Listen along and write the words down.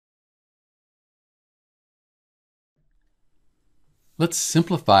Let's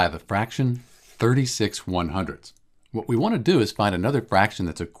simplify the fraction 36/100ths. What we want to do is find another fraction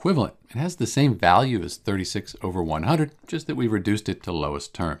that's equivalent. It has the same value as 36 over 100, just that we've reduced it to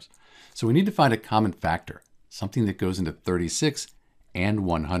lowest terms. So we need to find a common factor, something that goes into 36 and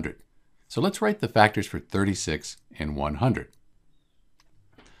 100. So let's write the factors for 36 and 100.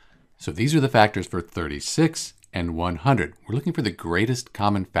 So these are the factors for 36 and 100. We're looking for the greatest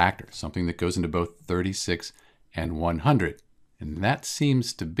common factor, something that goes into both 36 and 100. And that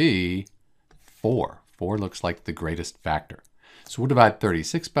seems to be 4. 4 looks like the greatest factor. So we'll divide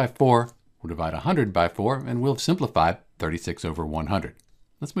 36 by 4, we'll divide 100 by 4, and we'll have simplified 36 over 100.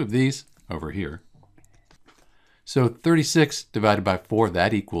 Let's move these over here. So 36 divided by 4,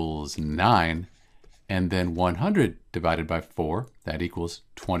 that equals 9. And then 100 divided by 4, that equals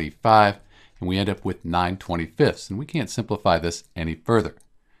 25. And we end up with 9/25. And we can't simplify this any further.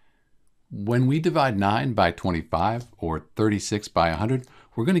 When we divide 9 by 25 or 36 by 100,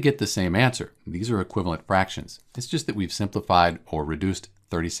 we're going to get the same answer. These are equivalent fractions. It's just that we've simplified or reduced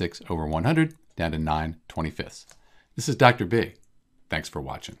 36 over 100 down to 9/25. This is Dr. B. Thanks for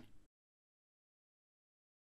watching.